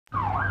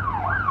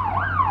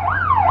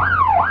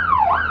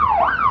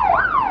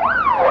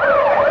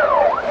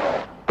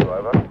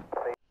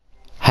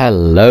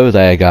Hello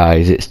there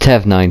guys, it's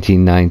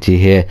Tev1990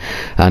 here,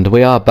 and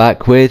we are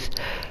back with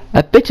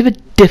a bit of a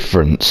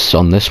difference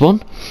on this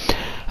one.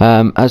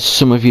 As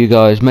some of you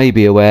guys may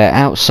be aware,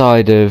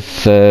 outside of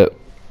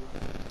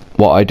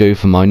what I do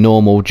for my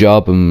normal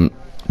job and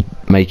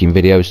making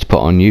videos to put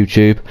on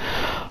YouTube,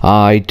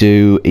 I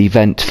do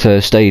event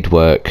first aid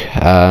work.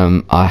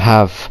 I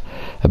have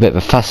a bit of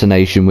a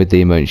fascination with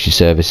the emergency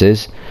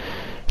services.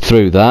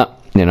 Through that,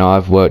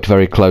 I've worked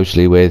very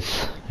closely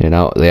with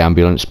the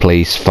ambulance,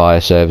 police, fire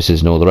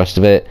services and all the rest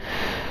of it.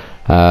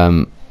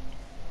 And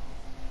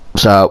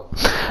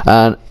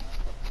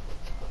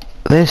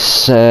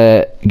this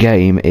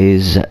game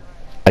is,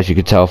 as you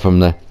could tell from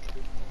the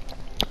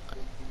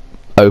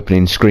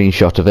opening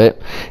screenshot of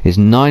it, is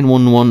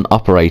 911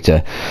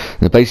 operator.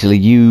 And basically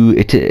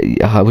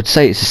I would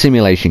say it's a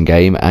simulation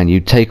game, and you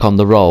take on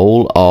the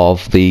role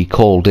of the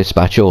call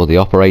dispatcher or the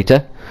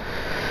operator.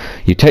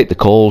 You take the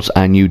calls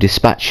and you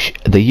dispatch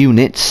the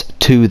units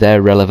to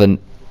their relevant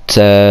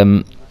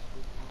or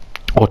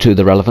to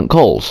the relevant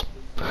calls.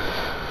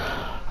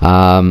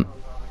 Yeah,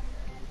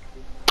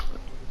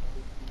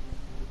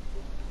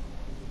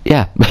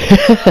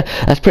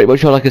 that's pretty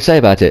much all I can say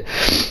about it.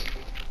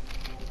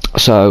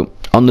 So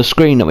on the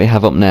screen that we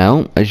have up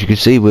now, as you can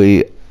see,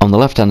 on the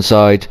left hand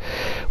side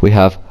we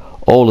have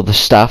all of the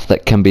staff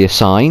that can be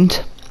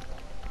assigned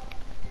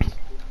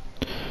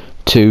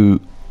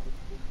to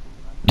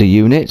the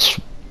units.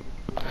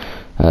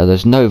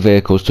 There's no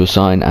vehicles to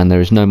assign, and there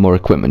is no more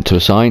equipment to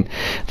assign.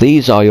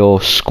 These are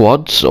your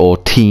squads or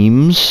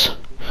teams,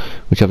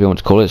 whichever you want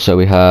to call it. So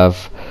we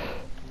have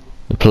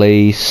the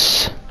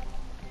police,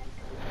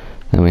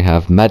 then we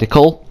have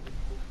medical,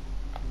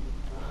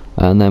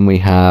 and then we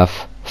have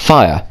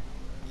fire.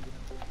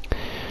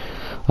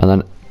 And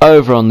then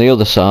over on the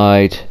other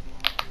side,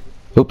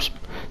 oops,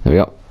 there we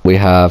go, we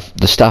have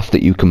the staff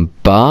that you can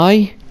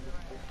buy.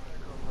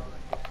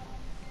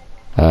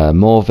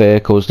 More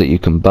vehicles that you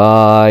can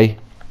buy,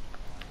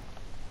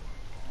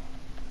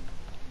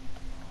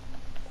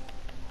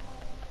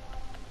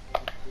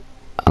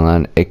 and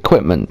then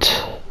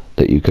equipment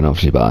that you can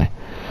obviously buy.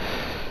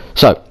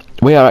 So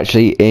we are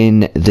actually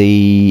in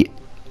the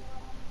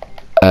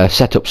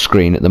setup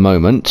screen at the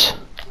moment,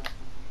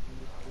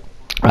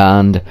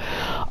 and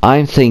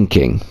I'm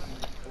thinking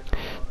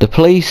the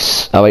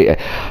police,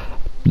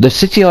 the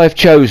city I've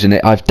chosen,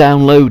 I've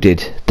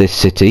downloaded this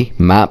city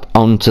map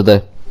onto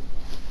the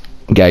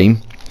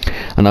game,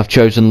 and I've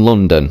chosen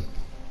London.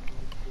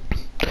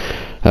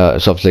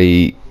 It's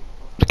obviously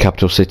the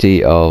capital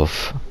city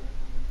of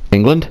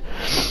England.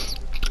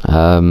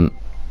 I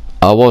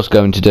was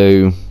going to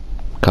do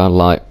kind of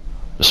like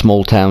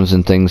small towns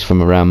and things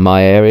from around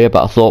my area,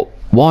 but I thought,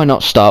 why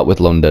not start with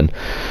London?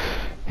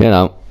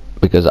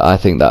 Because I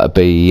think that would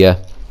be a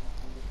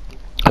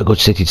good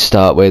city to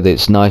start with.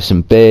 It's nice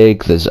and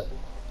big. There's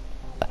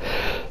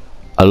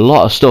a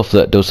lot of stuff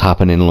that does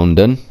happen in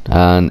London,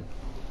 and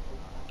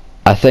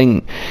I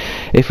think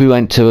if we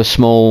went to a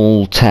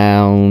small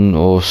town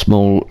or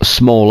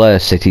smaller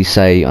city,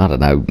 say, I don't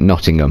know,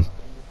 Nottingham,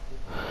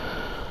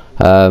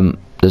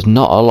 there's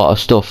not a lot of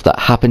stuff that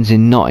happens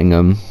in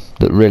Nottingham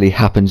that really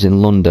happens in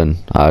London,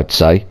 I'd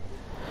say.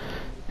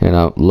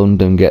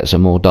 London gets a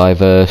more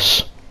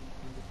diverse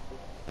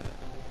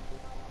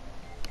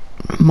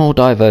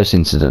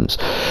incidents.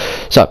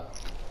 So,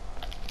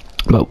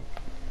 well,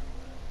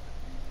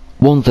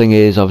 one thing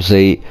is,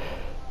 obviously,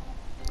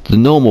 the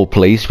normal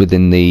police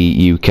within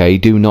the UK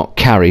do not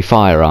carry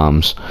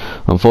firearms.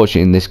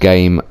 Unfortunately, in this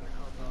game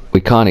we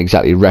can't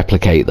exactly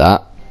replicate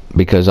that,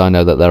 because I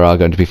know that there are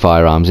going to be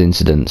firearms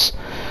incidents.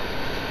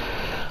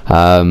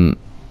 I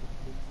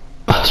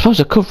suppose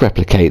I could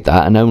replicate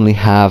that and only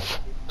have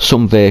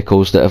some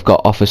vehicles that have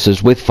got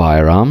officers with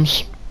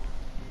firearms.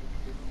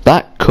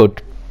 That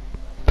could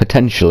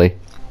potentially,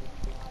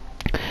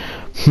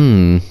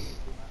 I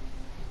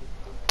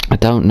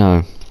don't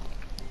know.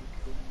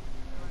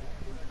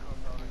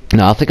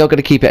 No, I think I'm going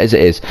to keep it as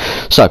it is.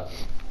 So,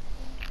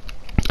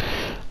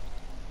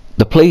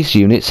 the police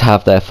units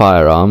have their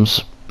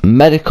firearms.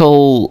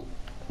 Medical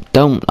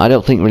I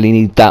don't think really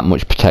need that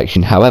much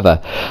protection.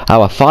 However,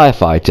 our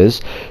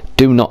firefighters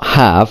do not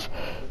have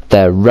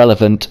their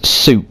relevant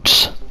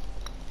suits.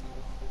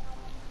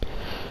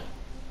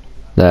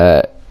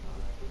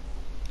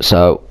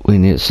 So we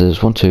need, it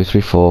says 1, 2, 3,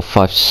 4,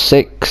 5,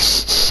 6,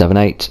 7,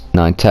 8,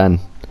 9, 10.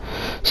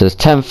 So there's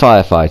 10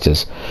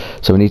 firefighters.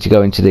 So we need to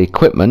go into the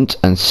equipment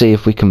and see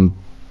if we can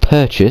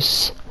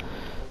purchase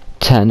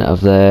 10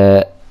 of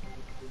their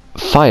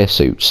fire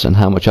suits. And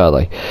how much are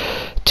they?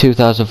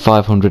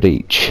 2,500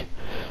 each.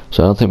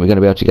 So I don't think we're going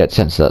to be able to get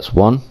 10. So that's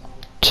 1,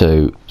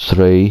 2,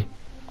 3,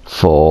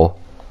 4,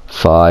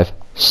 5,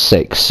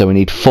 6. So we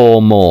need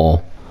 4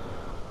 more.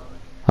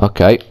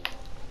 Okay.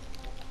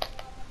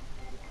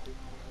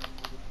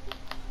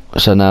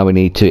 So now we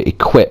need to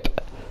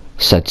equip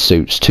said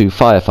suits to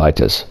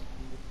firefighters.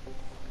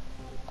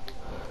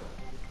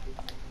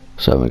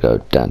 So we go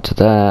down to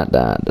that,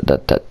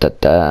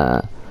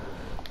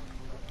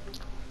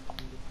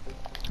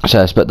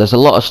 So, but there's a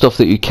lot of stuff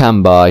that you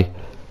can buy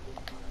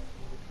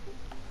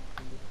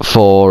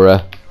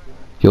for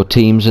your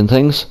teams and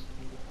things.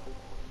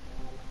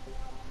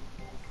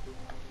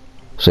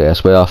 So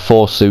yes, we are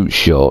 4 suits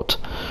short,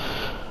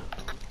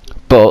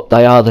 but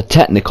they are the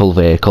technical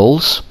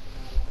vehicles,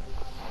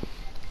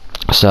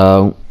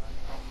 so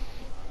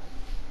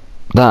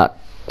that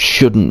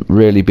shouldn't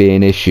really be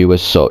an issue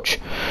as such,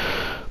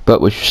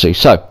 but we shall see.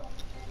 So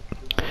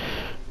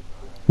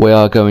we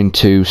are going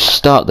to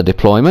start the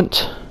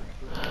deployment.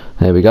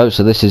 There we go.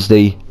 So this is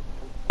the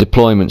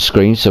deployment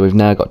screen, so we've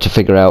now got to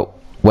figure out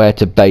where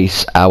to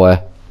base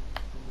our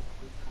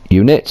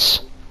units.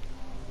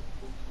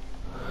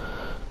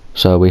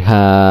 So we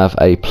have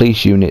a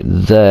police unit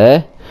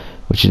there,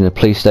 which is in a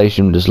police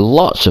station. There's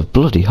lots of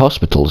bloody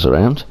hospitals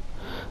around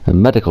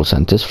and medical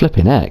centres,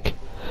 flipping heck.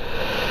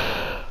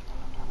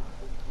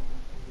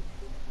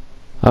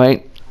 I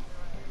mean,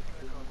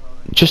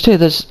 just here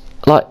there's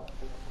like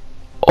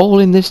all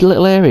in this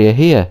little area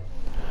here.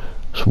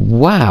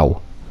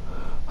 Wow.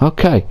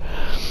 Okay.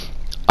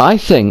 I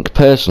think,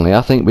 personally,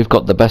 I think we've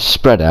got the best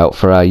spread out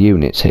for our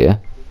units here.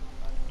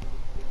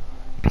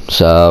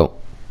 So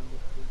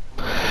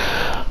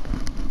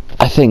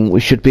I think we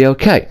should be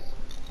okay.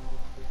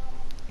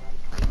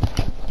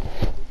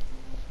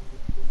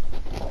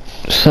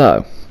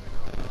 So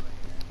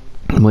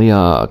we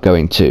are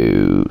going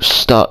to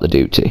start the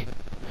duty.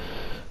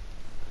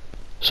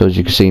 So as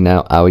you can see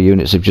now, our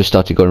units have just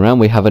started going around.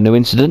 We have a new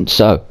incident.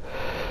 So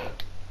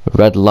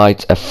red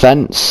light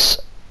offence.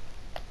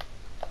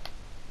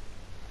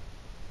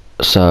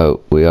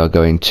 So we are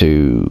going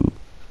to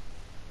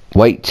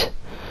wait.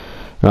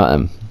 Right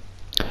then.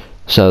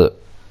 So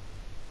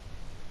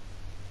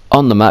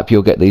on the map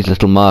you'll get these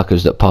little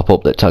markers that pop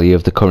up that tell you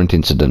of the current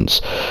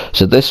incidents.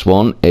 So this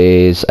one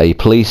is a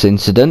police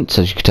incident,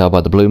 as you can tell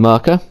by the blue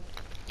marker.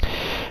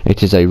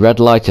 It is a red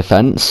light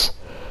offence.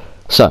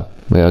 So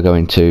we are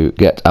going to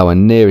get our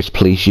nearest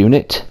police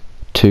unit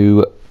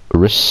to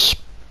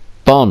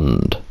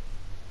respond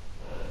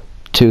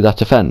to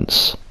that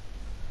offence.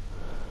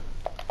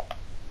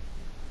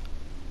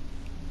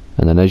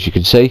 And then as you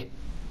can see,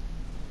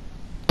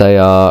 they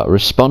are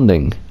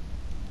responding.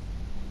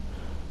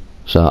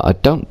 So I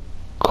don't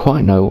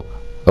quite know.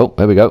 Oh,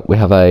 there we go. We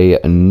have a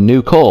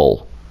new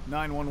call.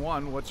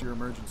 911, what's your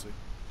emergency?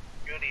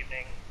 Good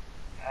evening.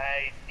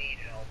 I need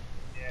help.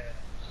 Yeah.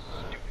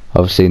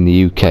 Obviously in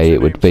the UK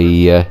it would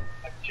be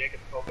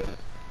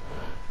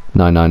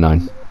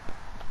 999.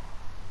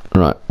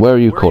 Right, where are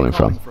you calling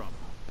from?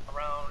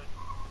 Around.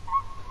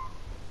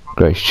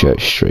 Grace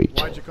Church Street.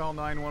 Why'd you call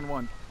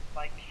 911?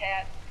 My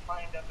cat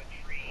climbed up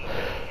a tree and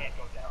can't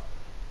go down.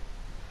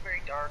 It's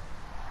very dark.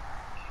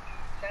 Can you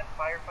send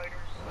firefighters?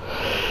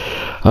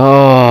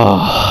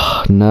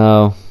 Oh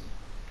no.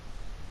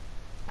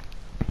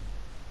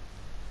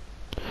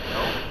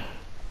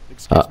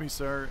 Excuse me,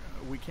 sir.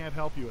 We can't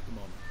help you at the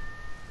moment.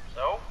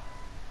 So?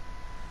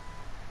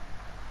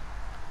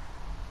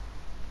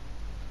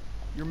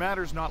 Your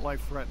matter's not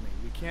life-threatening.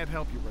 We can't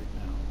help you right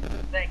now.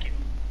 Thank you.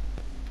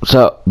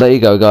 So there you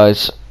go,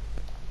 guys.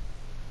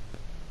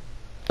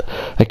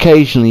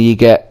 Occasionally you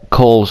get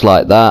calls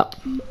like that.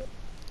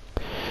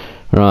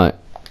 Right,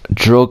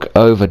 drug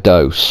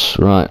overdose.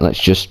 Right,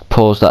 let's just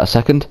pause that a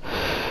second.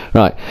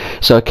 Right,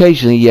 so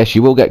occasionally, yes,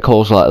 you will get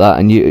calls like that,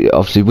 and you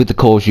obviously with the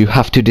calls you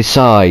have to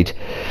decide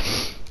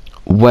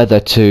whether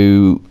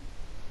to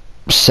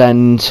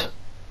send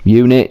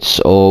units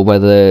or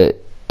whether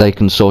they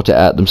can sort it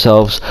out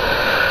themselves.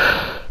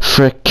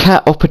 For a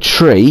cat up a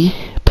tree,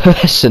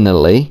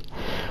 personally,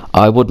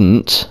 I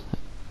wouldn't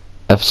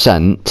have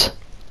sent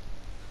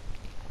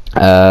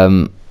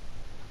the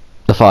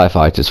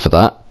firefighters for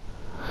that.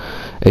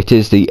 It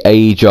is the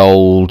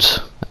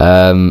age-old,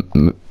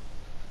 you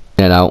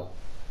know,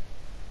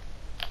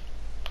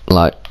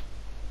 like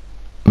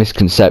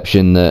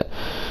misconception that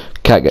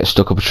cat gets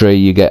stuck up a tree,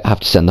 you have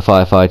to send the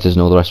firefighters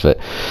and all the rest of it.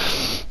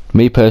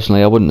 Me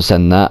personally, I wouldn't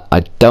send that.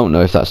 I don't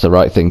know if that's the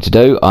right thing to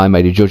do. I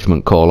made a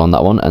judgment call on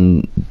that one,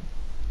 and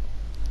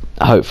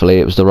hopefully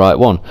it was the right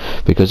one,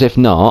 because if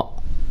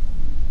not,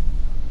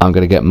 I'm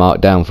going to get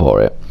marked down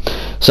for it.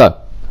 So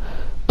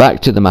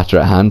back to the matter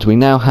at hand. We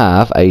now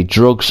have a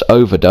drugs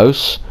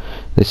overdose.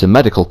 This is a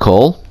medical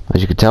call,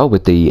 as you can tell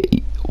with the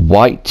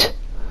white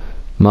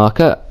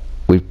marker.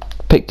 We've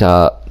picked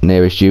our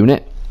nearest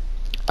unit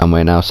and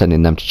we're now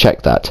sending them to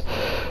check that.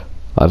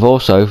 I've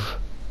also,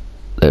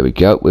 there we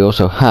go, we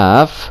also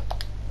have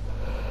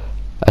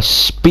a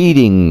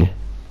speeding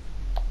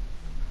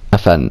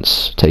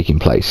offence taking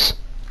place.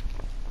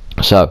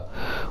 So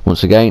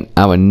once again,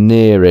 our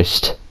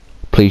nearest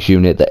police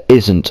unit that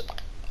isn't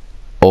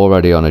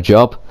already on a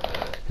job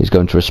is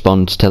going to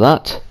respond to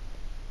that.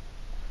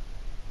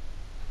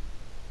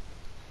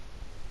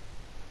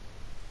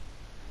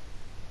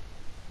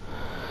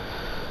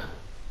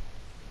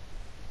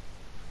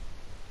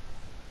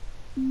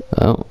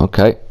 Oh,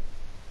 okay.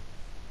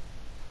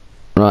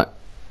 Right.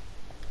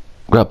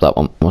 Grab that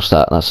one. What's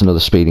that? That's another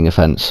speeding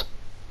offence.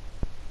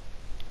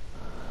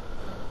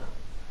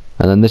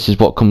 And then this is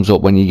what comes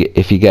up when you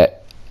if you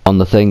get on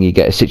the thing, you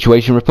get a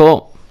situation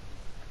report.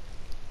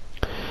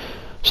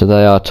 So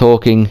they are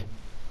talking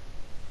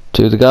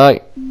to the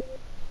guy.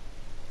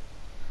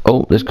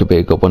 Oh, this could be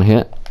a good one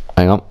here.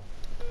 Hang on.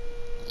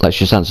 Let's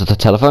just answer the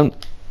telephone.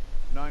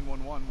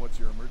 911, what's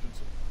your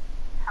emergency?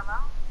 Hello?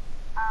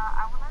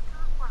 I would like to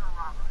report a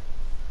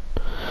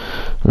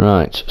robbery.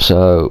 Right,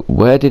 so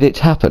where did it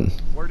happen?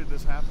 Where did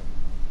this happen?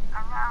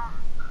 Around...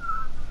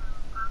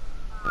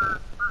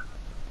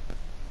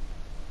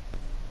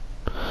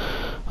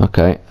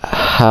 Okay,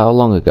 how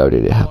long ago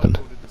did it How long happen?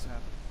 ago did this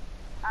happen?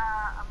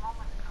 a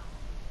moment ago.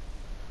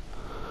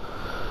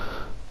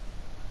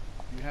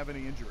 Do you have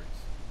any injuries?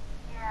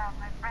 Yeah,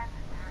 my friend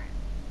is hurt.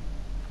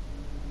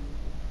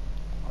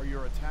 Are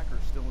your attackers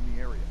still in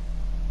the area?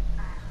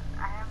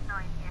 I have no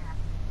idea.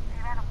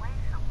 They ran away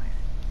somewhere.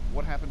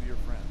 What happened to your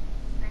friend?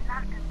 They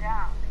knocked him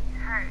down.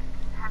 He's hurt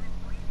and having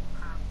breathing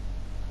problems.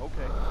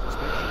 Okay, just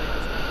make sure he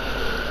doesn't die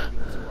until the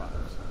ambulance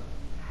arrives.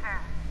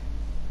 Sure.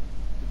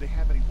 Did they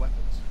have any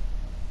weapons?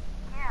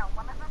 Yeah,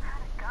 one of them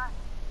had a gun.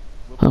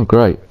 We'll Oh, take care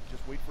great. of it.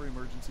 Just wait for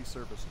emergency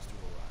services to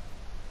arrive.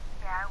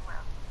 Yeah, I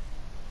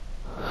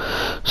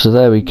will. So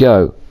there we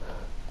go.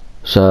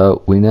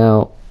 So we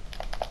now...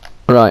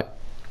 Right.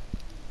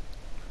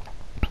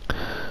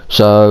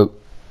 So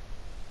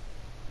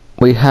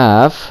we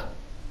have...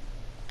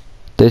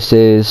 This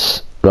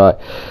is... Right.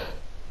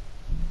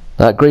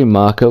 That green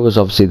marker was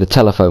obviously the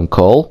telephone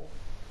call.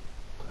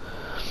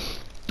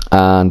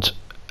 And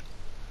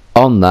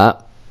on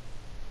that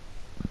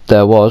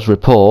there was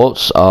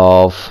reports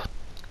of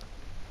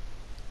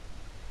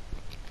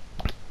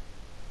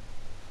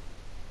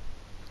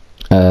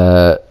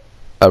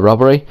a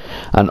robbery,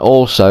 and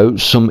also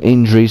some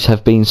injuries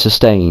have been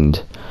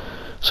sustained.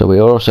 So we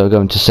are also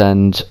going to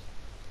send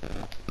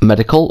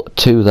medical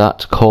to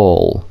that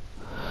call.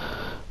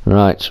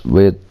 Right,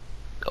 we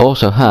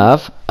also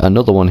have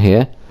another one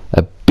here.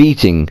 A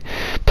beating.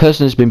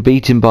 Person has been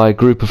beaten by a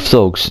group of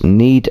thugs.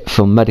 Need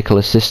for medical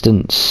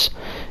assistance.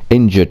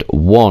 Injured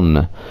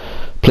 1.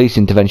 Police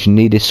intervention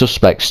needed.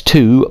 Suspects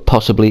 2,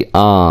 possibly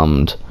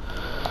armed.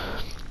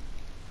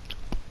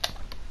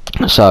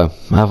 So,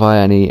 have I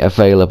any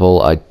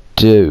available? I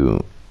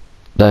do.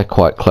 They're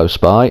quite close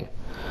by.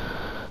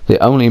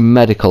 The only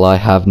medical I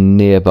have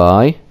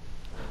nearby...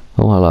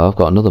 Oh, hello, I've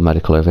got another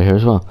medical over here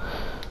as well.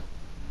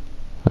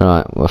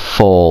 Right, a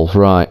fall.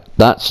 Right,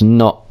 that's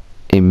not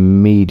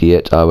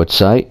immediate, I would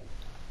say.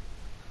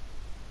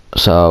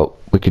 So,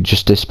 we could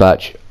just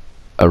dispatch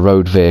a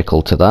road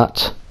vehicle to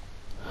that.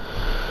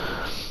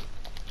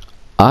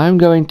 I'm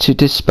going to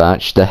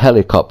dispatch the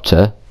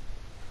helicopter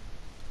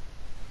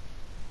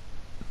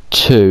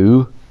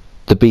to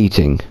the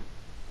beating.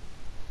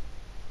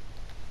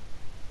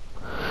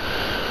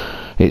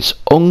 It's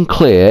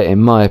unclear, in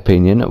my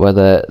opinion,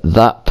 whether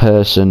that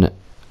person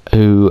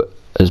who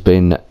has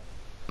been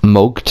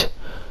mugged,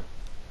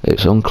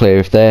 it's unclear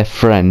if their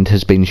friend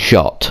has been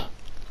shot.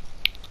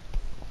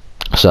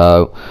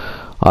 So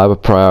I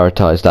would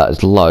prioritise that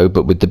as low,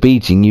 but with the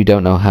beating you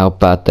don't know how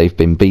bad they've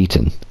been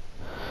beaten.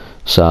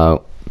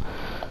 So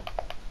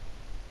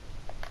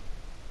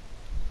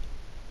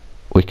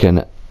we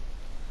can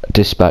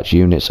dispatch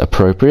units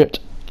appropriate.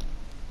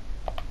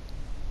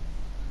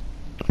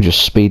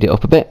 Just speed it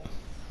up a bit.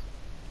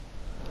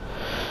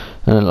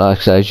 And like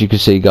I say, as you can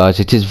see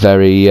guys, it is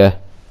very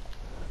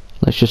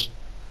let's just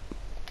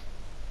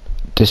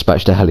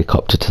dispatch the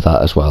helicopter to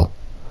that as well.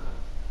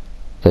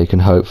 They can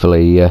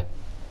hopefully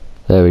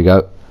there we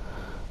go.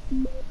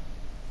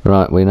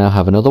 Right, we now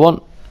have another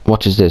one.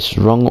 What is this?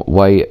 Wrong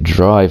way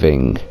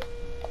driving.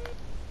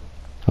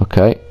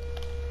 Okay.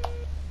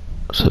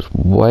 So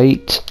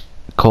wait.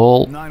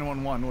 Call.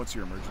 911, what's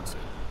your emergency?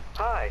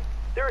 Hi,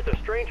 there is a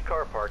strange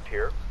car parked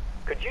here.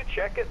 Could you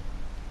check it?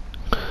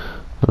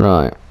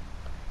 Right.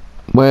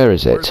 Where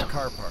is Where's it? the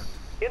car parked?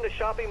 In the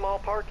shopping mall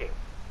parking.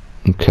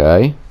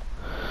 Okay.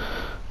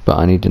 But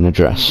I need an Can you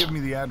address. give me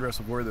the address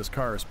of where this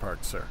car is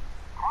parked, sir?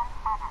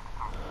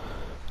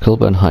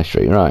 Kilburn High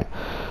Street, right.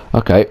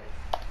 Okay.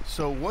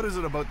 So what is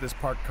it about this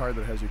parked car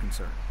that has you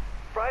concerned?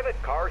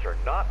 Private cars are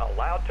not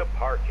allowed to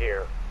park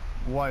here.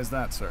 Why is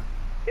that, sir?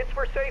 It's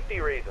for safety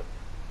reasons.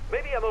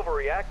 Maybe I'm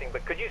overreacting,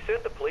 but could you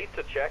send the police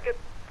to check it?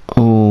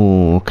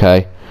 Oh,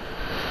 okay.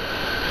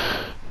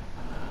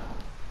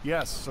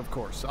 Yes, of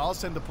course. I'll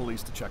send the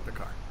police to check the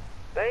car.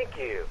 Thank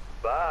you.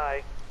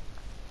 Bye.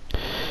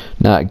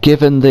 Now,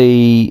 given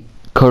the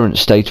current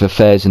state of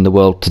affairs in the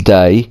world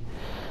today,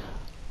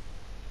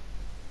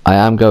 I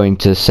am going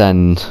to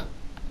send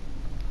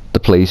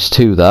the police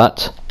to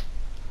that,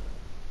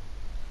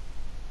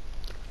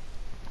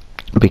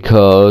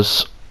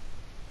 because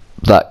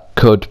that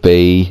could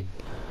be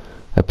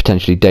a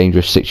potentially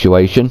dangerous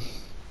situation.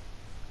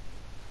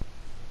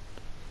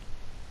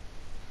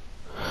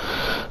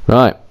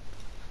 Right,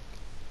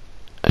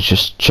 let's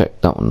just check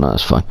that one.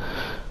 That's fine.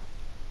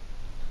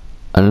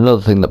 And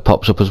another thing that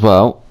pops up as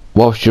well,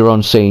 whilst you're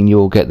on scene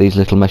you'll get these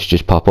little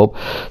messages pop up.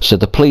 So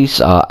the police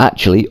are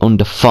actually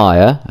under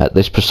fire at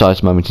this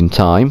precise moment in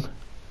time.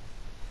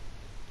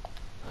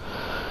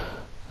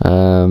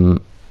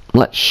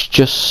 Let's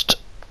just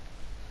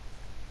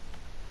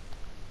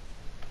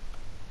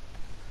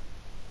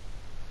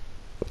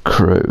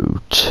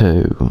crew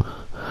 2.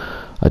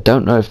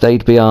 don't know if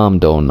they'd be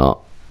armed or not,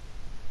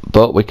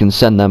 but we can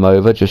send them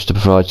over just to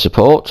provide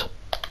support.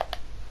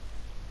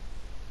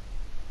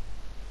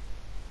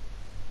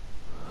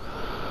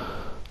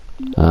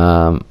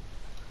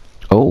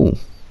 Oh,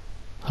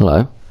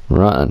 hello.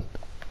 Right then.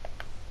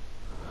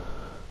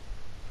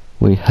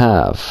 We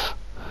have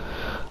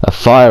a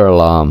fire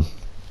alarm.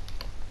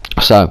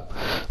 So,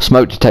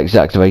 smoke detector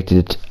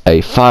activated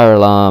a fire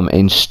alarm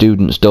in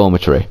student's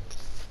dormitory.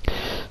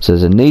 So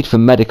there's a need for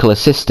medical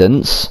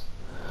assistance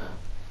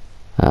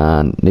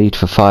and need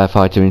for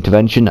firefighter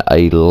intervention.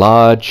 A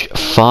large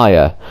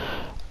fire.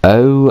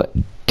 Oh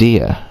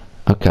dear.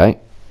 Okay.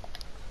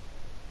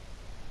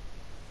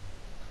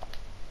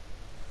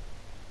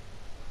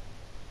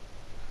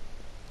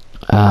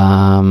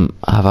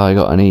 Have I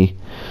got any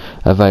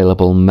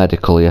available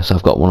medical? Yes,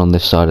 I've got one on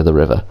this side of the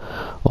river.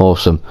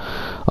 Awesome.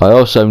 I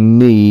also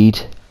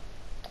need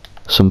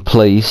some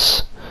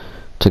police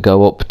to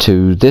go up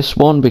to this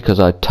one because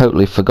I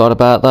totally forgot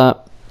about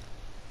that.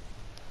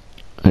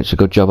 It's a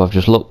good job I've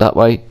just looked that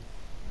way.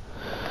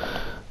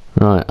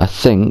 Right, I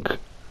think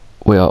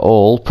we are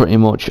all pretty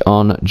much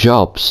on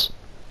jobs.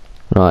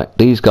 Right,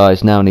 these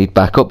guys now need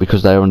backup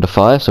because they are under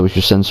fire, so we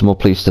should send some more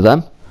police to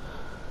them.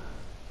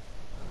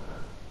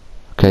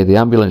 Okay, the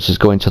ambulance is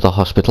going to the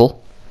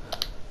hospital.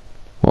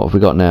 What have we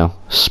got now?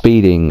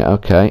 Speeding,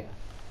 okay.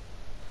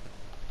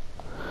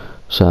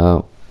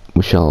 So,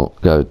 we shall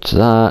go to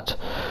that.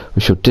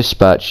 We shall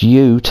dispatch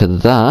you to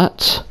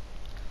that.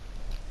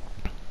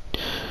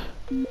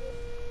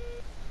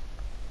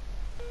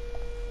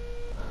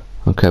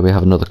 Okay, we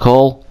have another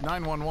call.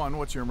 911,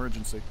 what's your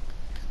emergency?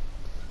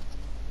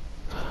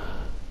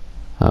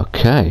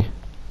 Okay.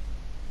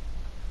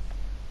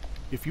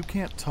 If you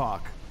can't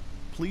talk,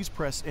 please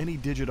press any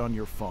digit on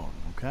your phone,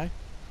 okay?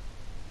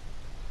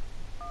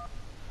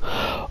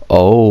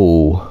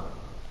 Oh.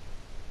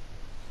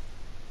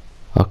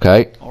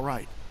 Okay.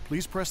 Alright,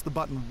 please press the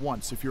button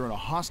once if you're in a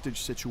hostage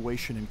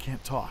situation and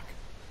can't talk.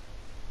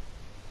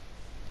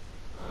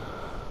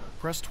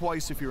 Press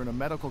twice if you're in a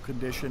medical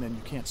condition and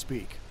you can't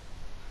speak.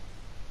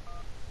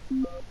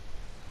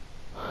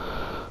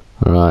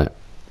 Right.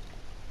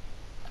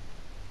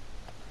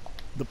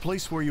 The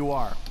place where you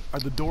are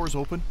the doors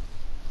open?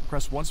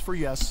 Press once for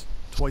yes,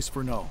 twice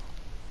for no.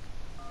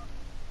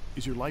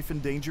 Is your life in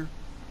danger?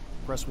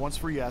 Press once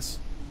for yes,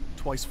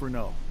 twice for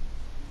no.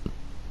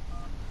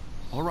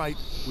 Alright,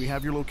 we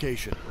have your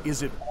location.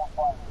 Is it...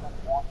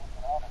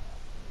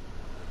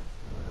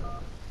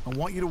 I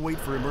want you to wait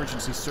for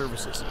emergency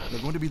services.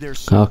 They're going to be there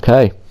soon.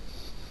 Okay.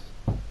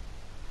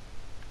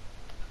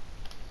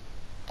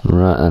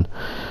 Right then.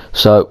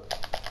 So,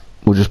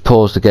 we'll just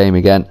pause the game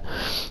again.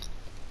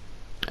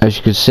 As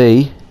you can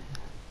see,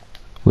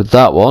 with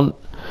that one,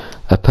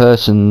 a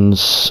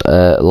person's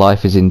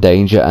life is in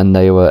danger and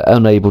they were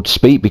unable to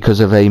speak because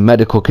of a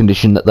medical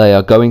condition that they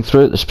are going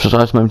through at this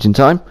precise moment in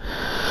time.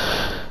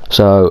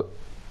 So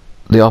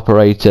the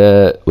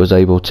operator was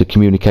able to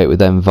communicate with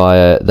them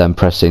via them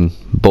pressing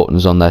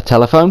buttons on their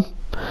telephone.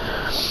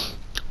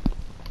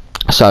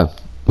 So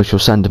we shall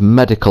send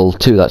medical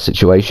to that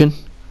situation.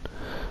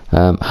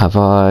 Have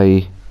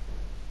I...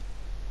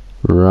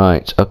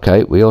 Right,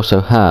 okay, we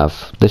also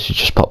have... This has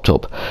just popped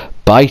up.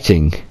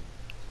 Biting.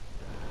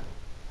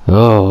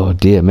 Oh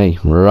dear me.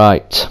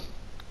 Right.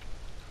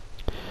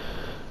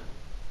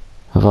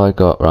 Have I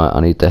got... Right, I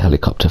need the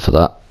helicopter for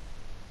that.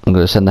 I'm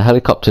going to send the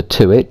helicopter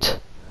to it,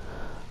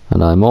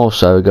 and I'm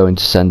also going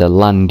to send a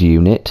land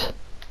unit.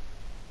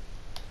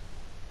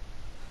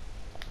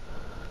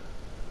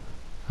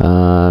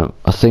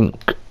 I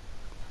think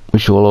we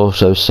shall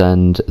also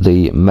send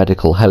the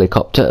medical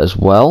helicopter as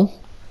well.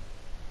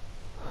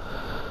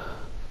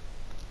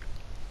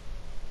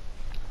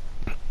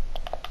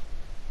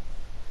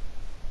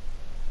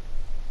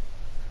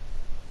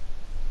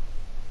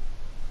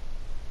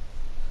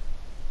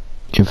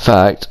 In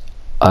fact,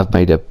 I've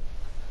made a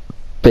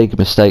big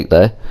mistake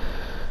there.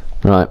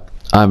 Right,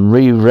 I'm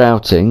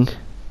rerouting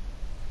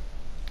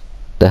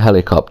the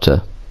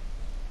helicopter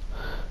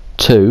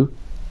to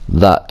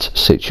that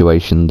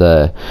situation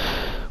there.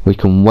 We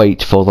can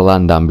wait for the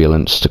land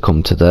ambulance to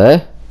come to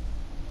there,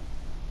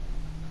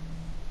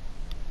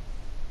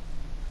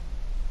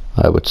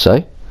 I would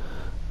say,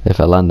 if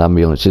a land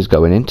ambulance is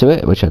going into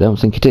it, which I don't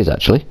think it is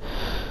actually.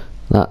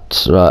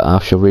 That's right, I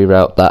shall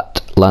reroute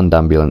that land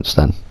ambulance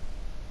then.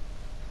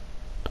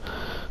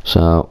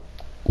 So,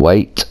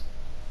 wait,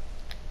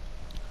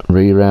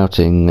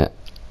 rerouting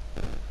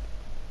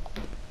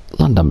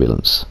land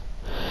ambulance.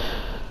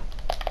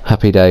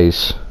 Happy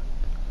days.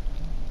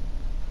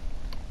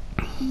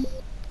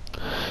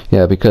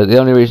 Yeah, because the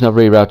only reason I've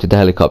rerouted the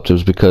helicopter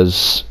was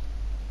because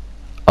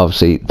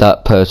obviously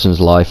that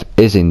person's life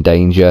is in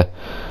danger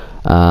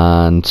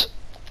and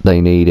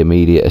they need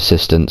immediate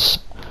assistance.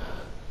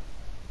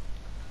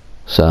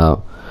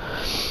 So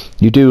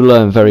you do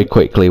learn very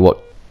quickly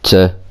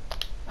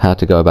how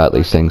to go about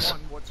these things.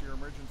 What's your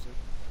emergency?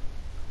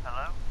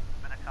 Hello?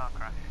 Been a car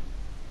crash.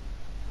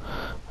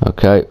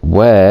 Okay,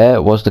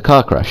 where was the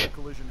car crash?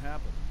 Collision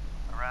happened.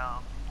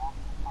 Around.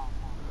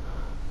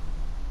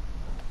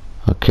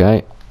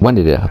 Okay, When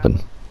did it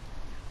happen?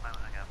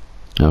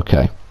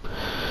 Okay.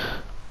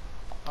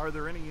 Are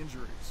there any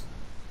injuries?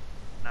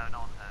 No, no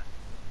one's hurt.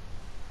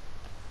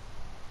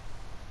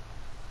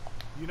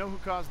 You know who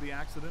caused the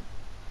accident?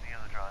 The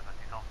other driver,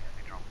 he's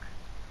obviously drunk.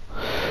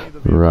 Any of the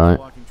vehicles Right.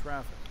 blocking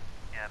traffic?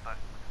 Yeah, both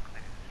were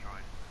completely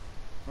destroyed.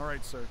 All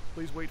right, sir.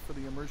 Please wait for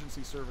the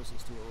emergency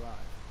services to arrive.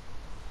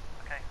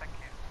 Okay, thank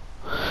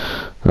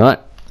you. Right.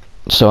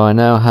 So I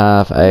now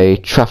have a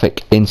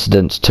traffic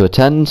incident to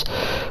attend.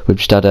 We've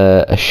just had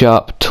a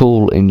sharp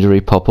tool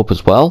injury pop up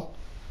as well.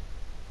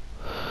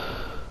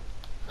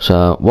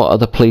 So what are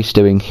the police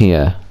doing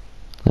here?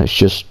 Let's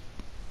just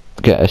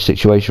get a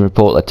situation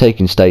report. They're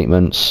taking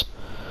statements.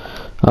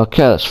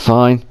 Okay, that's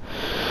fine.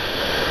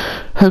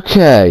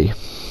 Okay,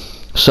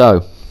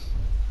 so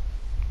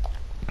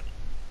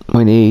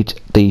we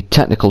need the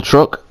technical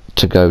truck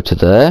to go to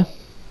there.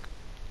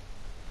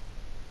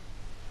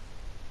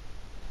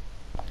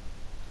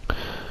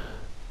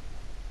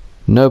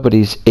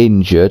 Nobody's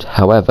injured,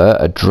 however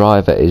a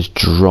driver is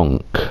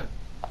drunk,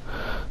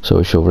 so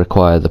we shall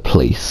require the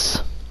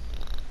police.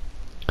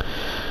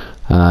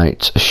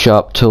 Right,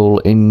 sharp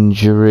tool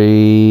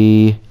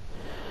injury.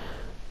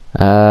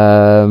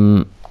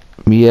 Yeah,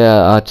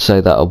 I'd say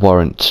that'll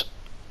warrant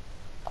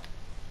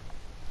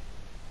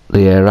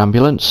the air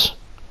ambulance.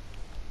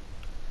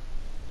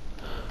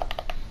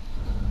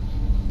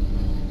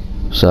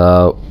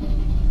 So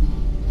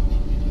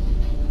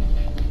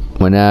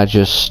we're now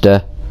just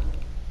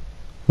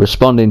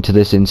responding to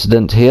this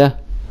incident here.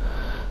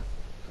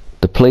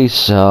 The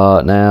police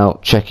are now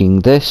checking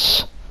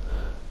this.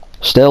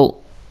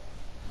 Still.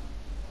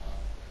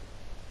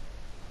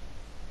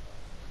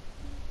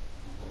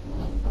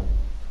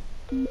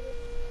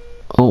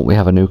 Oh, we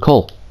have a new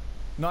call.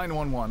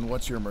 911,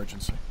 what's your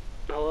emergency?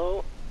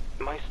 Hello?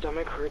 My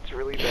stomach hurts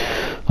really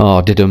bad.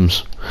 Oh,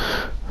 diddums.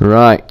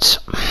 Right.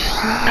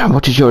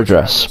 What is your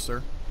address? Yes,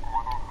 sir.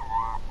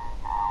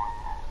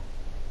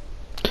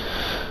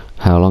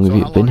 How long have So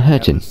you how been long have you had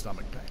hurting? this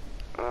stomach pain?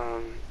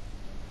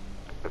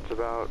 It's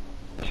about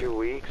 2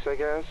 weeks, I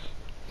guess.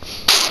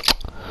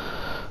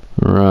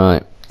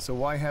 Right. So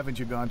why haven't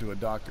you gone to a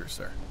doctor,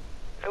 sir?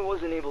 I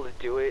wasn't able to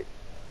do it.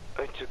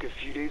 I took a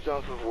few days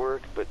off of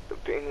work, but the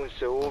pain was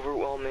so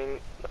overwhelming,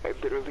 I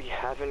literally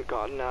haven't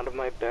gotten out of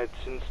my bed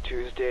since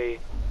Tuesday.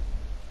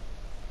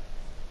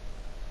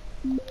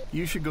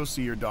 You should go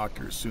see your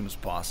doctor as soon as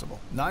possible.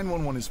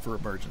 911 is for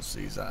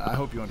emergencies. I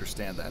hope you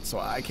understand that. So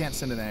I can't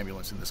send an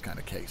ambulance in this kind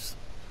of case.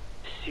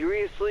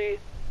 Seriously?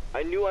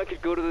 I knew I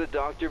could go to the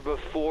doctor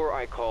before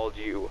I called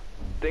you.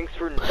 Thanks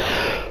for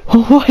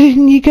nothing. Why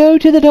didn't you go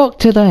to the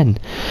doctor then?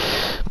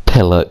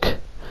 Pillock.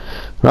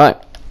 Right.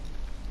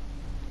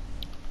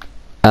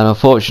 And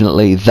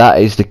unfortunately that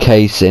is the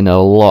case in a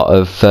lot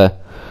of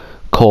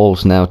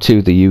calls now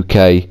to the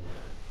UK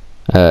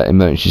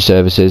emergency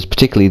services,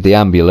 particularly the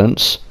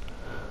ambulance.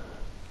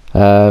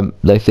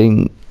 They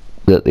think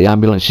that the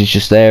ambulance is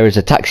just there as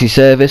a taxi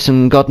service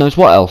and God knows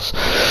what else.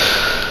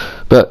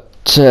 But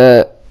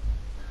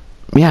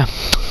yeah,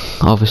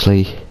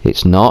 obviously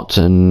it's not,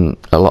 and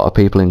a lot of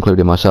people,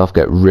 including myself,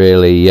 get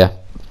really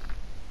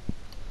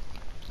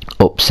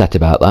upset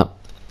about that.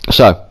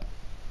 So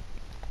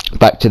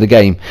back to the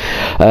game.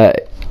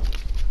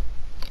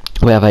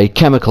 We have a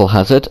chemical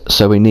hazard,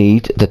 so we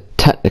need the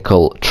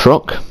technical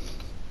truck.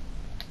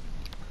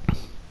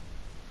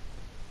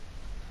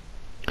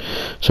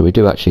 So we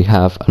do actually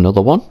have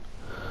another one.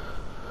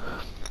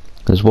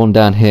 There's one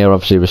down here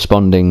obviously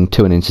responding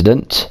to an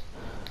incident.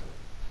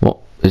 What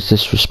is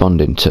this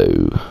responding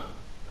to?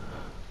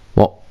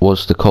 What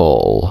was the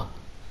call?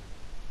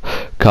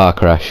 Car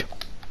crash.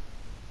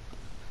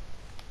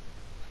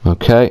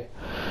 Okay.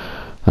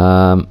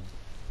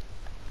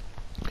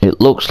 It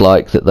looks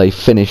like that they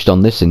finished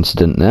on this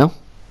incident now.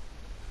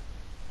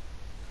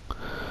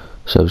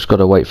 So it's got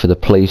to wait for the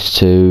police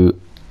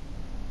to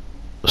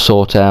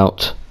sort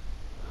out.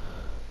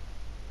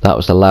 That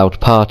was the loud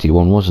party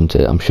one, wasn't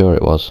it? I'm sure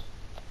it was.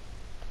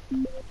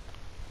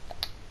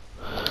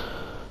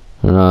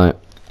 Right.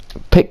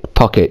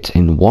 Pickpocket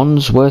in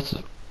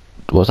Wandsworth.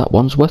 Was that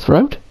Wandsworth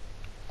Road?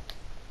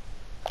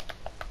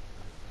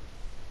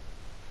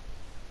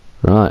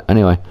 Right,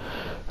 anyway.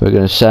 We're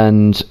going to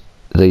send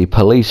the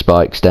police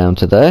bikes down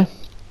to there.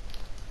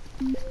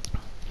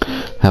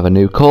 Have a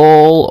new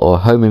call or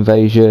home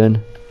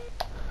invasion.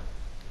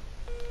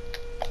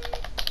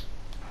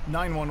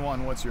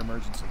 911, what's your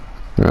emergency?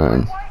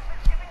 Right.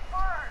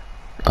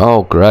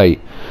 Oh,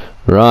 great.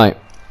 Right.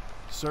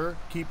 Sir,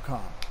 keep calm.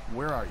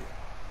 Where are you?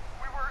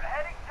 We were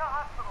heading to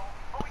hospital,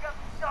 but we got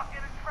stuck in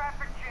a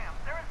traffic jam.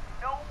 There is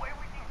no way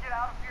we can get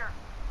out of here.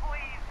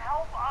 Please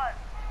help us.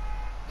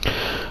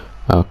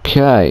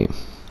 Okay.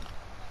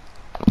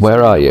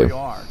 Where are Where you?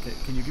 are.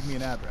 Can you give me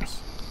an address?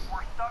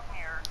 We're stuck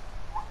near.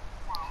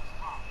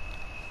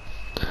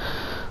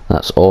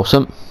 That's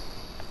awesome.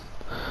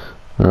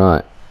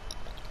 Right.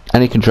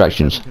 Any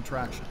contractions?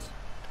 Contractions.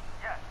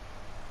 Yes.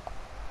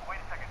 Wait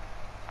a second.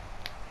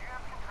 Do you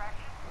have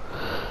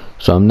contractions?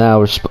 So I'm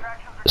now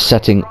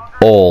setting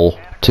all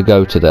to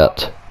go to that.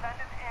 Send an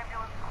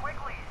ambulance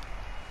quickly.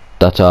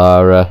 that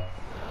are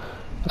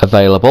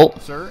available.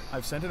 Sir,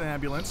 I've sent an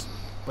ambulance,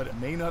 but it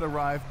may not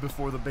arrive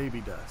before the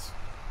baby does.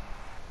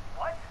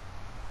 What?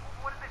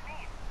 What does it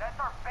mean? That's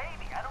our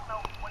baby. I don't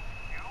know what to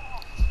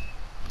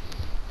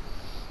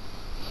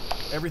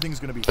do. Everything's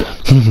gonna be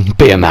fine.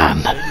 Be a man.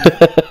 Yes?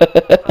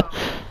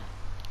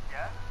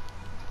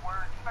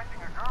 We're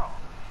expecting a girl.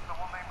 So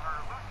we'll name her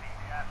Lucy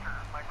after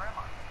my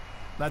grandma.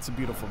 That's a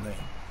beautiful name.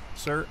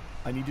 Sir,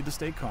 I need you to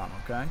stay calm,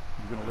 okay?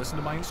 You're gonna listen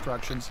to my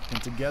instructions,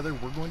 and together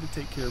we're going to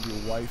take care of your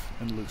wife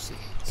and Lucy.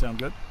 Sound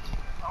good?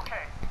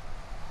 Okay.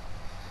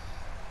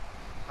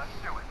 Let's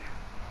do it.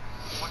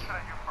 What should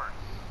I do first?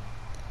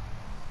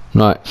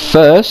 Right,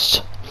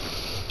 first,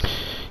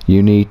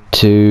 you need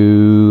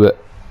to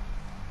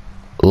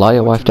lie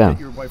your I want wife you to down.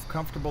 Get your wife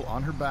comfortable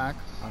on her back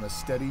on a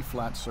steady,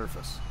 flat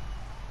surface.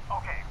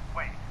 Okay,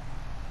 wait.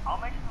 I'll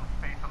make some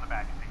space on the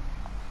back seat.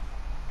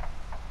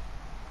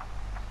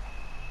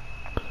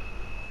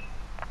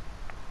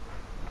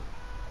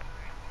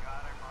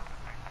 God, I brought the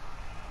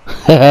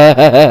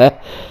picture.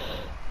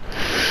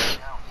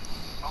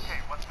 Okay,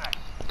 what's next?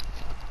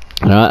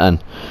 Alright,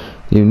 and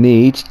you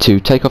need to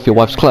take off your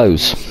wife's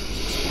clothes.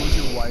 Expose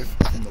your wife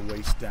from the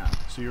waist down.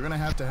 So you're gonna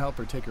have to help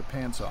her take her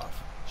pants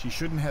off. She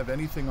shouldn't have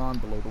anything on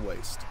below the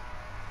waist.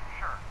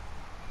 Sure.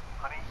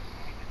 Honey,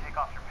 you need to take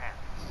off your pants.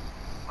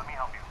 Let me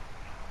help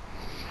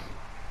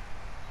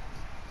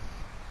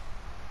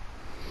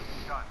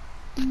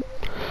you. Done.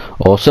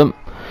 Awesome.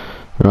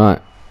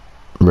 Right,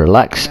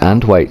 relax Now,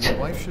 and wait. Your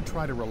wife should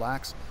try to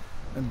relax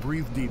and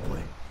breathe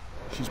deeply.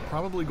 She's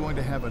probably going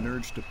to have an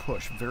urge to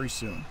push very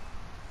soon.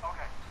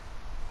 Okay.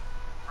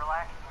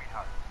 Relax,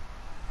 sweetheart.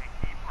 Take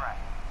deep breaths.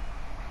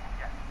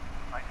 Yes,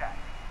 like that.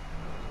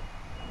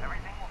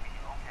 Everything will be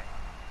okay.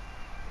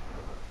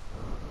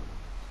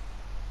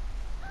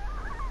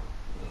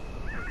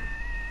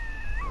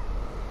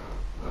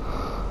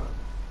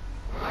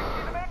 I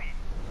see the baby.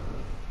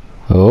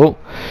 Oh,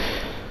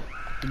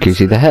 can you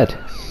see the head?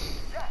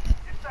 Yes,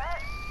 it's the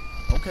head.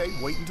 Okay,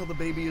 wait until the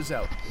baby is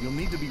out. You'll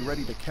need to be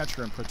ready to catch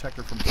her and protect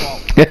her from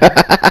falling.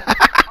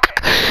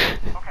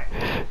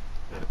 Okay.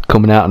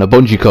 Coming out on a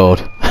bungee cord.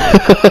 Oh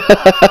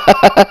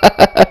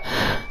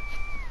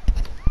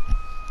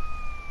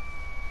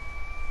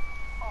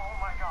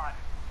my God.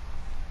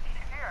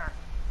 She's here.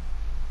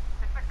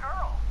 It's a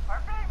girl.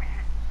 Our baby.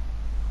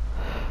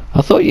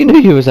 I thought you knew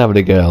you was having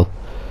a girl.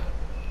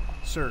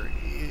 Sir,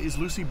 is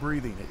Lucy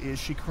breathing? Is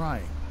she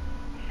crying?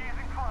 She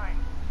isn't crying.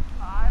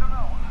 I don't know.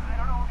 I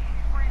don't know if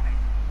she's breathing.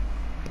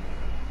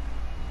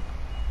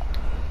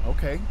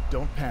 Okay,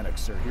 don't panic,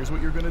 sir. Here's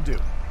what you're gonna do.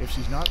 If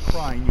she's not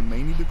crying, you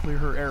may need to clear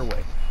her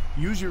airway.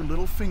 Use your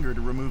little finger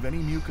to remove any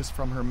mucus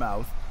from her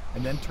mouth,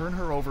 and then turn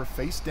her over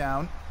face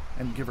down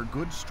and give her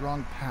good,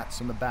 strong pats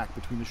on the back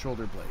between the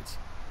shoulder blades.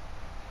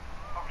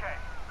 Okay.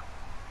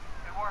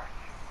 It worked.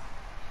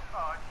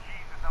 Oh,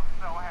 Jesus, I'm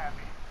so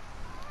happy.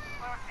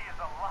 Lucy is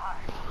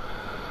alive.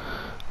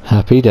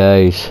 Happy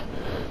days.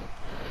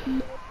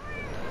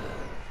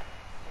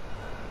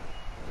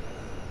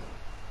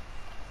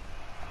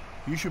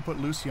 You should put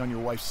Lucy on your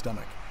wife's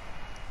stomach.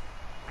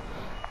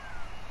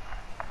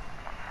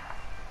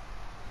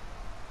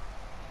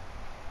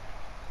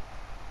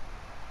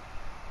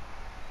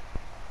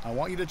 I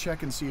want you to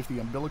check and see if the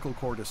umbilical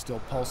cord is still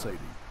pulsating.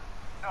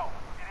 No,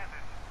 it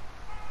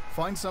isn't.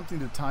 Find something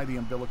to tie the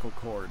umbilical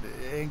cord.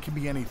 It can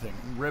be anything.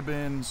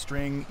 Ribbon,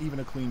 string, even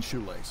a clean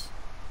shoelace.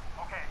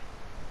 Okay,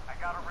 I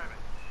got a ribbon.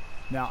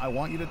 Now, I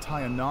want you to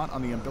tie a knot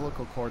on the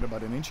umbilical cord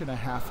about 1.5 inches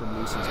from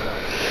Lucy's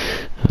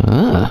belly.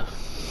 Ah,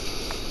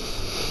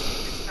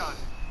 It's done.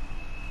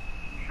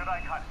 Should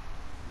I cut it?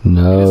 It isn't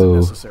no.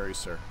 necessary,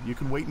 sir. You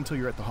can wait until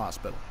you're at the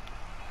hospital.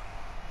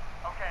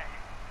 Okay.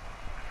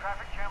 The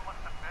traffic jam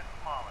looks a bit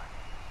smaller.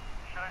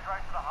 Should I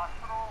drive to the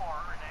hospital or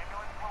an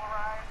ambulance will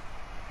arrive?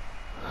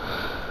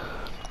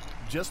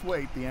 Just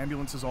wait, the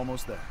ambulance is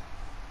almost there.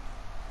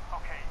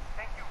 Okay,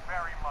 thank you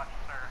very much,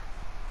 sir.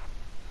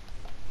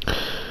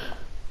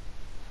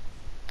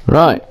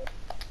 Right.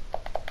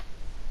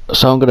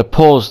 So I'm going to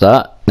pause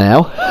that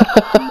now.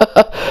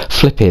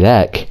 Flipping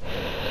heck.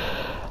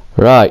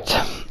 Right.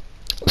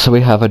 So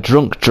we have a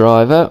drunk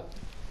driver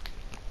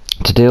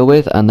to deal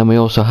with, and then we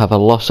also have a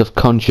loss of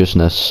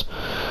consciousness.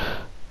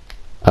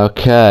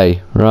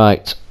 Okay,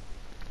 right.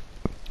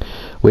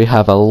 We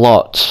have a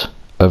lot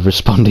of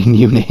responding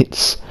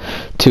units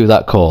to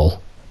that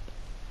call.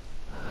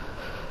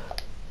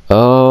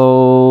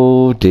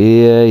 Oh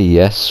dear,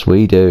 yes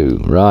we do.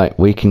 Right,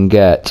 we can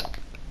get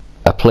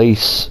a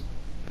police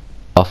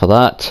off of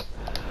that.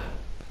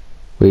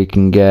 We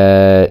can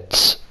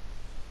get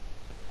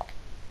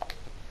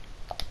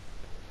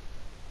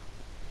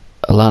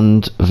a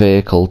land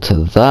vehicle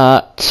to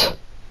that.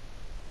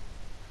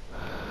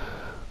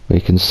 We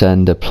can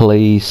send a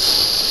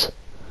police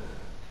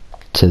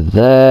to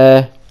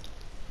there.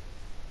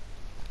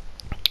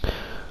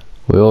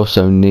 We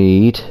also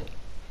need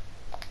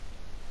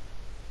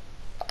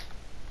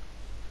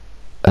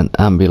an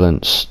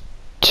ambulance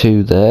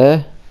to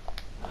there.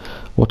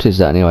 What is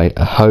that anyway?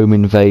 A home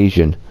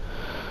invasion.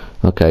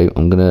 Okay,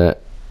 I'm gonna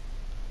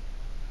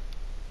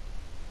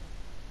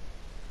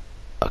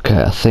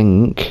Okay, I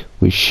think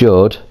we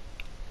should.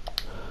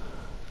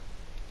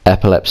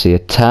 Epilepsy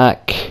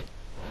attack.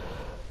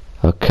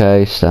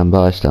 Okay, stand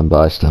by, stand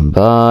by, stand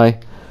by.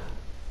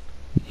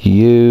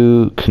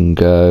 You can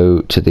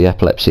go to the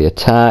epilepsy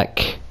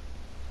attack.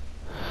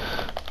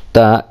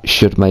 That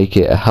should make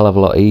it a hell of a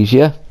lot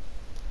easier.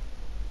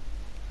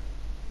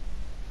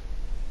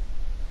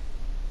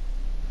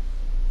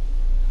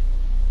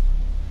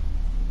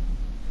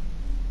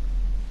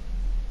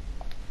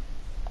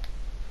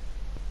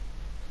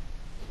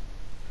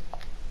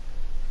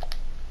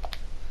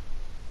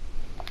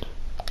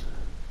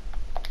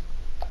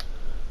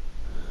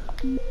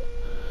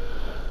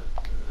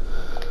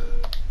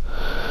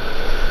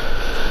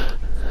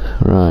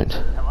 Right.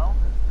 Hello?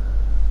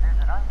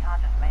 There's an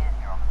unconscious man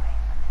here on the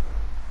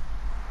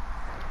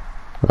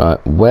pavement.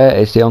 Right, where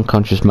is the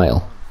unconscious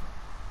male?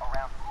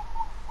 Around.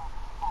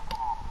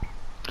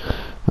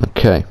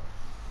 Okay.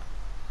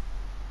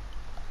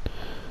 Did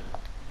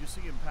you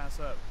see him pass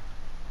out?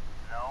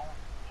 No,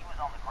 he was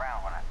on the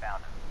ground when I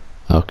found him.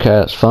 Okay,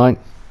 that's fine.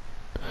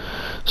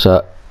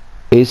 So,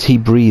 is he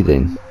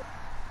breathing?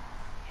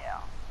 Yeah,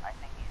 I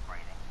think he's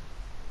breathing.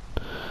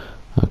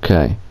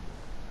 Okay. Does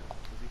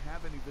he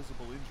have any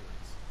visible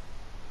injuries?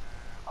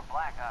 A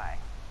black eye,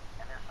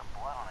 and there's some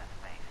blood on his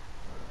face.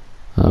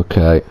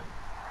 Okay.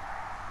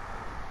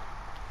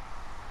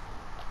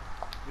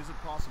 Is it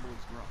possible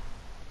he's drunk?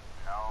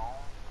 No,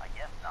 I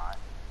guess not.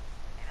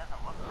 He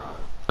doesn't look drunk.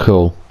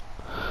 Cool.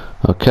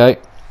 Okay.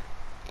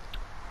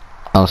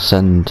 I'll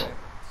send...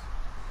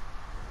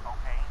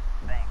 Okay,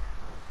 thanks.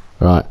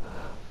 Right.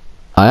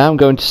 I am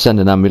going to send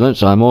an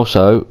ambulance. I'm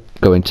also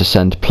going to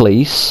send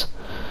police.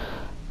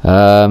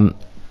 As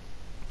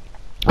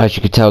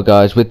you can tell,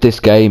 guys, with this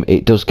game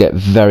it does get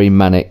very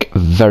manic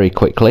very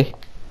quickly.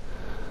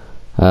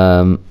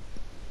 So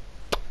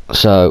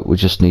we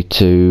just need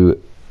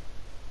to...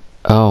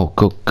 Oh,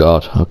 good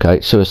God.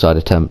 Okay, suicide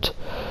attempt.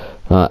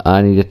 Right,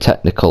 I need a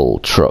technical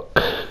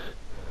truck.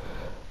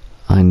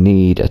 I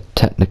need a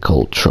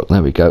technical truck.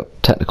 There we go.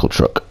 Technical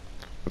truck.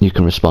 You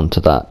can respond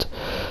to that.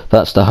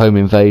 That's the home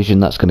invasion.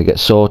 That's going to get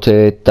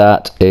sorted.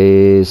 That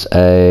is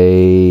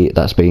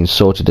that's being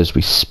sorted as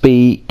we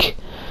speak.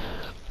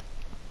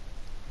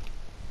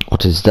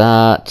 What is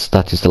that?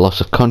 That is the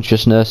loss of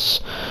consciousness.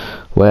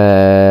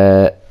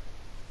 Where...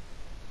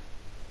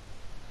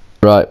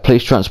 Right,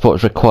 police transport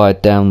is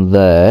required down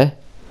there.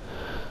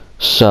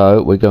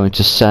 So we're going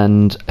to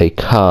send a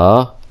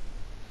car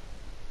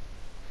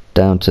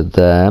down to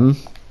them.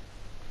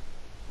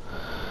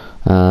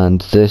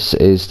 And this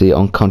is the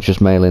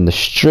unconscious male in the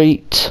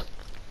street.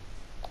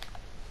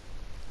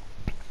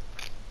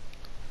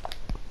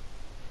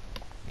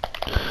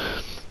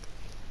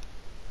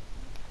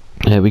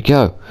 There we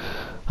go.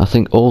 I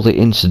think all the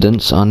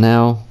incidents are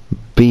now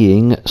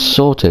being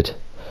sorted.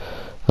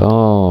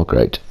 Oh,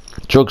 great.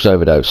 Drugs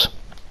overdose.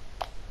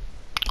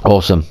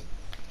 Awesome.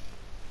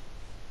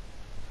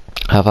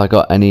 Have I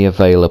got any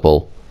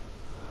available?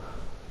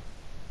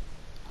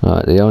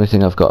 Right, the only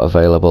thing I've got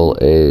available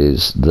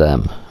is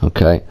them.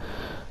 Okay.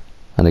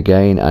 And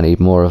again, I need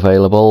more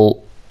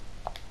available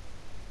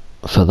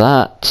for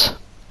that.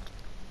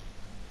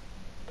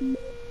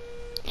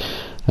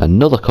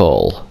 Another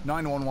call.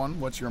 911,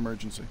 what's your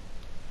emergency?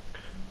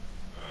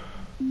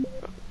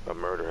 A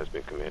murder has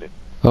been committed.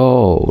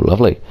 Oh,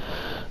 lovely.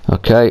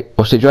 Okay,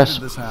 what's the How address?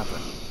 did this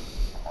happen?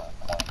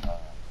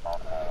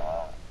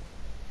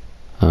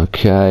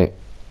 Okay.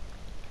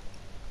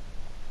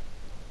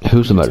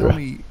 Who's the Can you murderer? Tell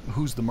me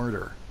who's the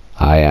murderer.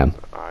 I am.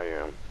 I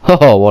am.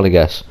 Oh, what a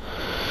guess.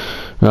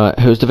 Right,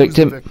 who's the Who's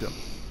the victim? victim?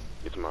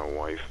 It's my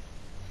wife.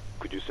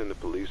 Could you send the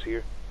police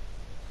here?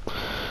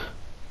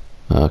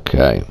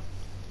 Okay.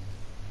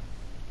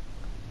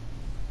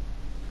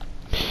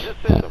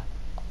 Just send them.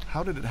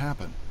 How did it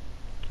happen?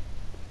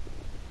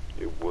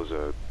 It was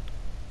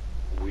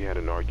we had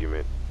an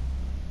argument.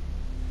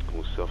 It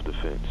was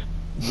self-defense.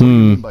 What do you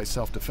mean by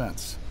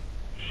self-defense?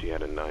 She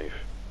had a knife.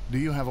 Do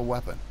you have a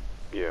weapon?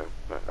 Yeah,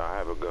 I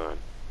have a gun.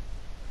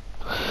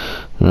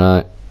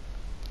 Right.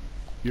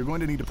 You're going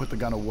to need to put the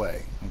gun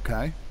away,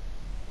 okay?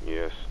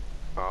 Yes,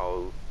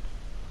 I'll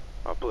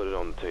put it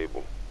on the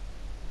table.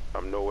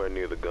 I'm nowhere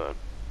near the gun.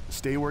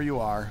 Stay where you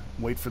are.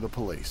 Wait for the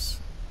police.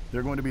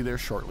 They're going to be there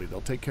shortly.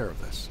 They'll take care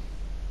of this.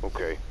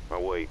 Okay,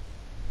 I'll wait.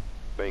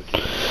 Thank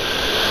you.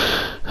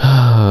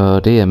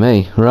 Oh, dear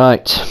me.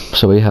 Right,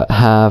 so we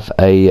have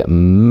a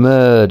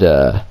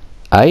murder.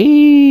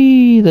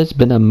 Aye, there's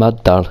been a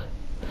murder.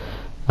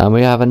 And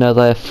we have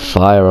another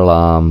fire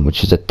alarm,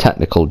 which is a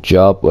technical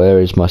job. Where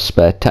is my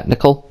spare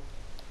technical?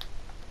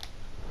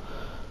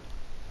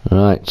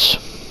 Right.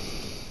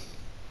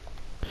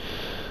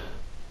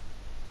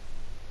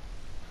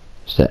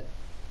 Is that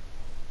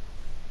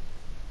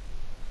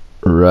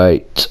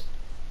right?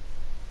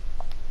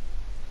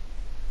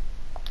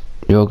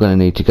 You're going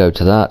to need to go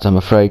to that, I'm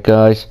afraid,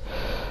 guys.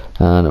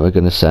 And we're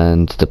going to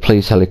send the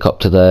police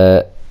helicopter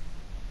there,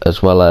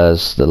 as well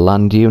as the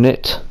land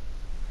unit.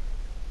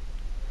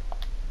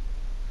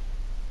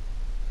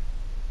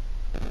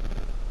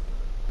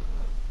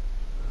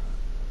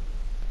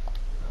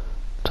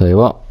 Tell you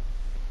what,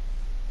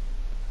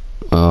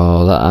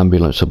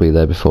 ambulance will be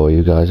there before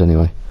you guys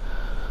anyway.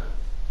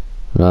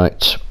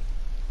 Right.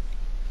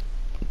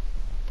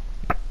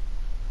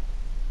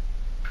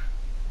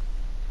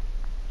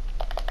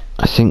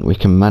 I think we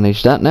can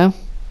manage that now.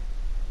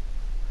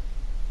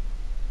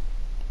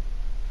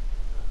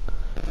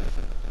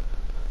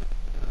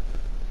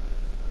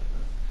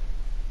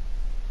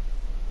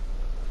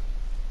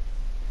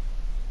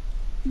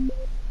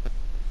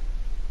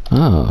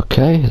 Oh,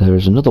 okay, there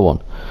is another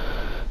one.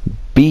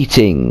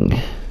 Beating.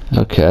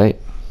 Okay.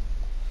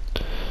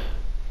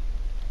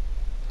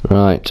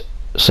 Right,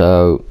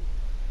 so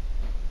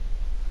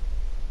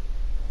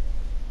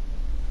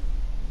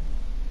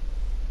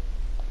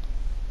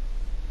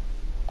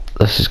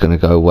this is going to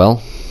go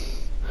well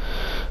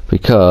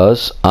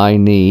because I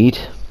need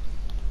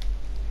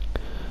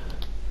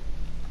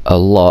a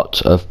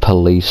lot of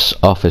police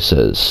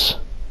officers.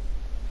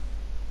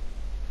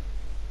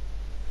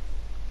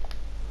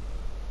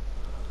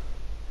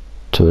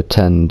 To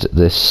attend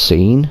this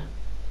scene.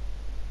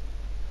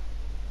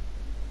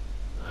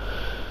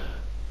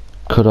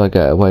 Could I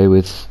get away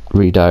with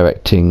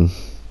redirecting?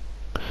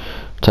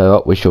 Tell you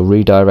what, we shall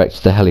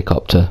redirect the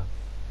helicopter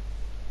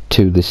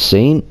to this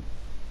scene,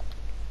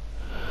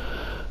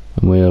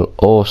 and we're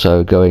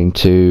also going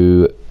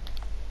to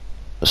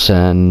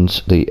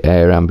send the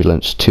air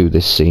ambulance to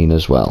this scene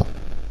as well.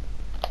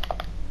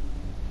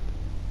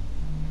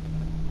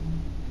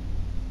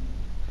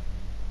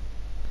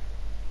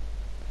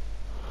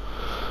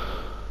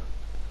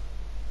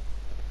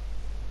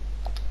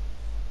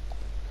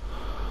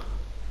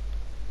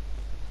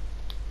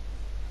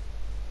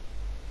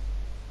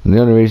 And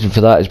the only reason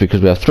for that is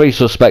because we have 3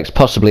 suspects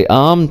possibly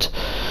armed.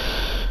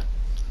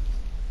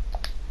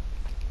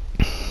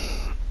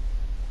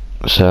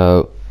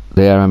 So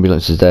the air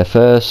ambulance is there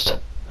first.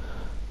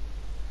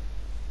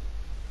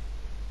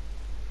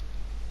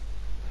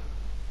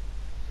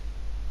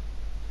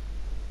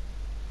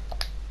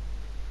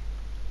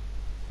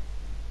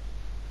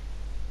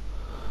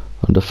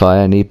 Under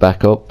fire, need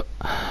backup.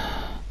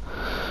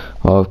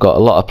 Well, I've got a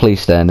lot of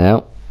police there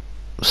now,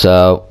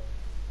 so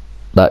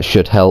that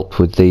should help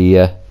with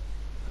the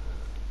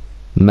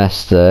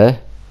mess there.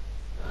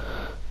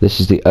 This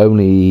is the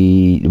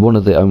only one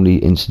of the only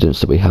incidents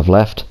that we have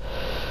left.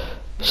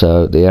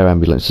 So the air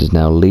ambulance is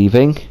now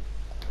leaving.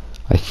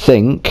 I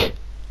think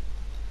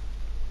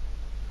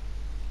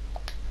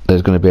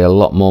there's going to be a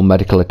lot more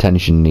medical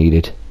attention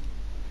needed.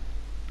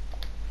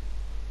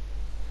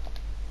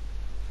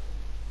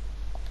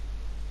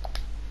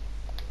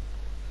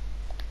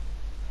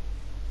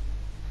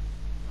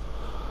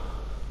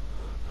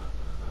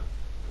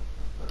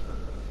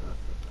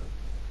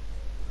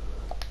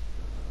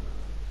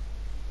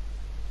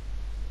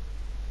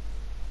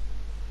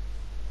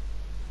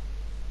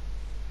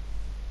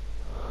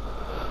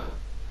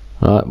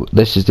 Right,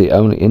 this is the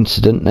only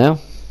incident now.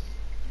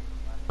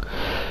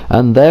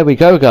 And there we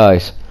go,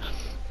 guys.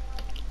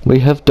 We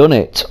have done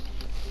it.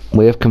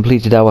 We have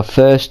completed our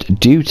first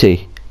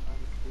duty.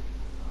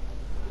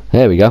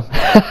 There we go.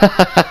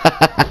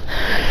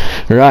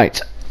 Right,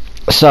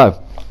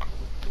 so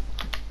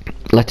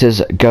let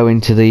us go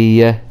into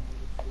the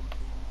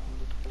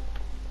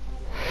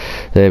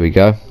there we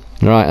go.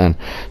 Right then,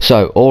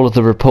 so all of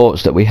the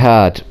reports that we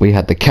had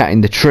the cat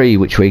in the tree,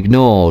 which we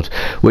ignored,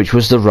 which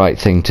was the right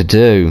thing to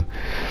do.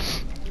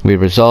 We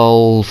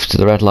resolved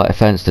the red light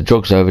offence, the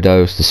drugs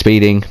overdose, the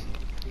speeding,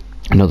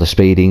 another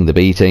speeding, the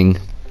beating,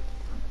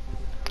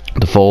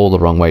 the fall, the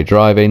wrong way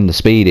driving, the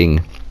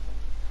speeding,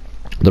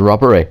 the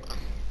robbery,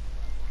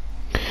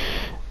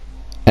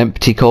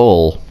 empty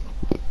call,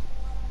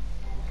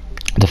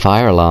 the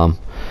fire alarm,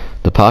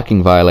 the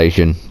parking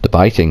violation, the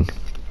biting,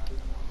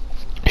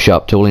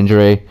 sharp tool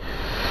injury,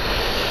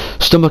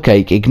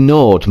 stomachache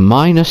ignored,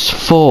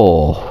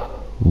 -4.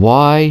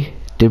 Why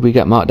did we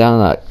get marked down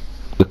that?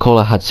 The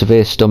caller had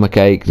severe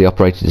stomachache. The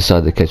operator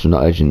decided the case was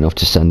not urgent enough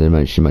to send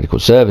emergency medical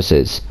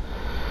services.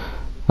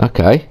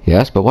 Okay,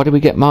 yes, but why did we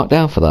get marked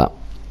down for that?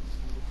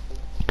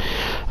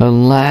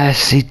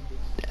 Unless he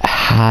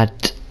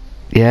had,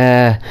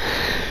 yeah,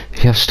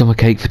 if you have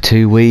stomachache for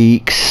 2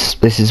 weeks,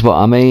 this is what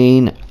I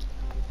mean.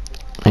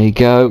 There you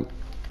go.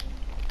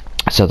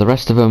 So the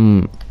rest of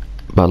them,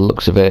 by the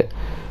looks of it,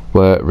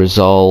 were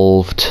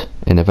resolved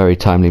in a very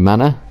timely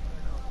manner.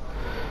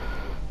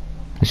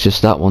 It's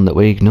just that one that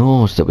we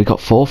ignored, that we got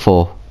 4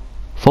 for.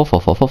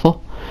 4.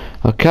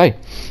 Okay,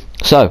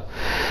 so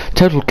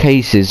total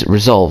cases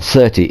resolved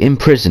 30, in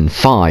prison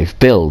 5,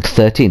 billed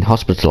 13,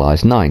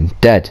 hospitalised 9,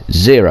 dead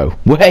 0.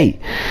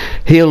 Wait,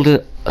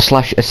 healed /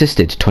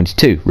 assisted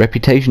 22,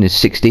 reputation is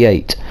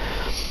 68,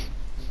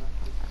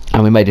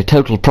 and we made a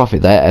total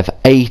profit there of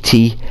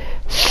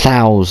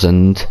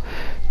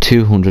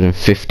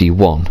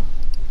 80,251,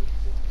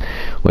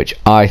 which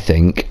I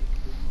think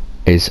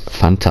is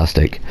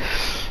fantastic.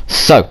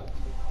 So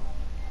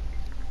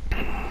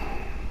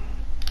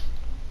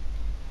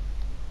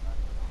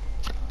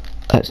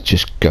let's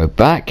just go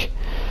back.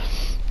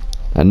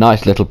 A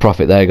nice little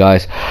profit there,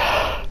 guys.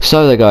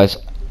 So there, guys,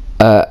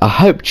 I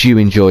hope you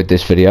enjoyed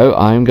this video.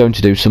 I'm going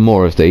to do some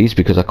more of these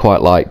because I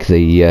quite like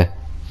the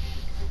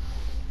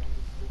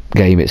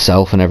game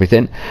itself and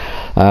everything.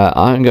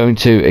 I'm going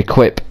to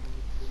equip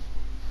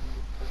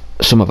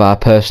some of our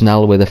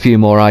personnel with a few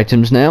more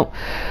items now,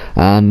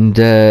 and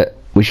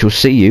we shall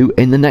see you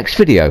in the next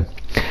video.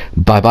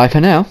 Bye bye for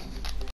now.